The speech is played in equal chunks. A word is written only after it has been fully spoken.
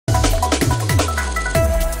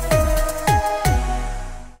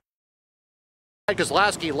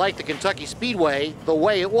Keselowski liked the Kentucky Speedway the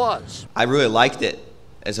way it was. I really liked it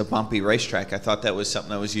as a bumpy racetrack. I thought that was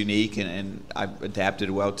something that was unique, and I adapted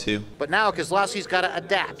well too. But now Keselowski's got to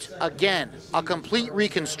adapt again. A complete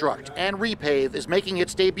reconstruct and repave is making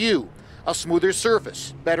its debut. A smoother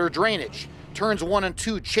surface, better drainage. Turns 1 and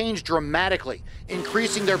 2 change dramatically,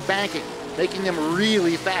 increasing their banking, making them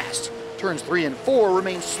really fast. Turns 3 and 4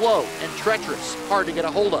 remain slow and treacherous, hard to get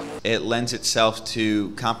a hold of. It lends itself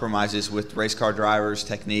to compromises with race car drivers,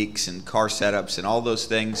 techniques, and car setups, and all those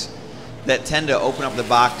things that tend to open up the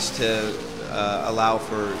box to allow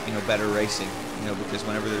for better racing. Because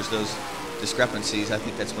whenever there's those discrepancies, I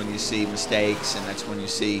think that's when you see mistakes, and that's when you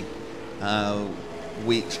see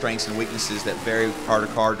weak strengths and weaknesses that vary car to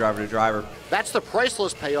car, driver to driver. That's the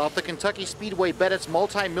priceless payoff the Kentucky Speedway bet its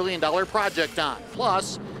multi-million-dollar project on.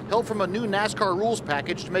 Plus, help from a new NASCAR rules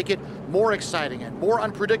package to make it more exciting and more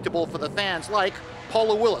unpredictable for the fans like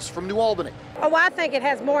Paula Willis from New Albany. Oh, I think it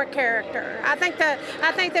has more character. I think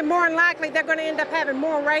that more than likely they're going to end up having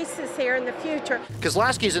more races here in the future.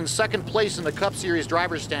 Keselowski's in second place in the Cup Series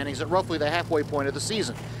drivers' standings at roughly the halfway point of the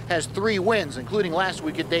season. Has 3 wins, including last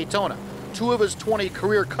week at Daytona. 2 of his 20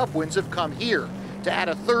 career Cup wins have come here. To add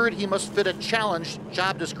a third, he must fit a challenged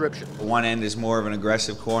job description. One end is more of an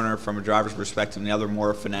aggressive corner from a driver's perspective, and the other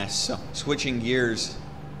more of finesse. So switching gears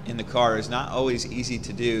in the car is not always easy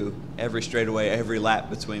to do every straightaway, every lap,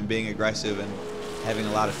 between being aggressive and having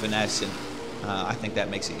a lot of finesse, and I think that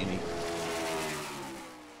makes it unique.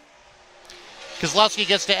 Keselowski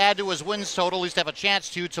gets to add to his wins total, at least have a chance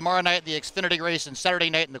to, tomorrow night in the Xfinity race and Saturday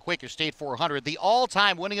night in the Quaker State 400. The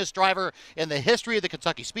all-time winningest driver in the history of the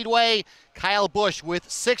Kentucky Speedway, Kyle Busch, with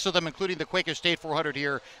 6 of them, including the Quaker State 400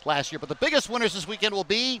 here last year. But the biggest winners this weekend will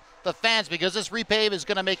be the fans, because this repave is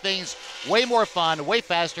going to make things way more fun, way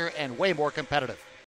faster, and way more competitive.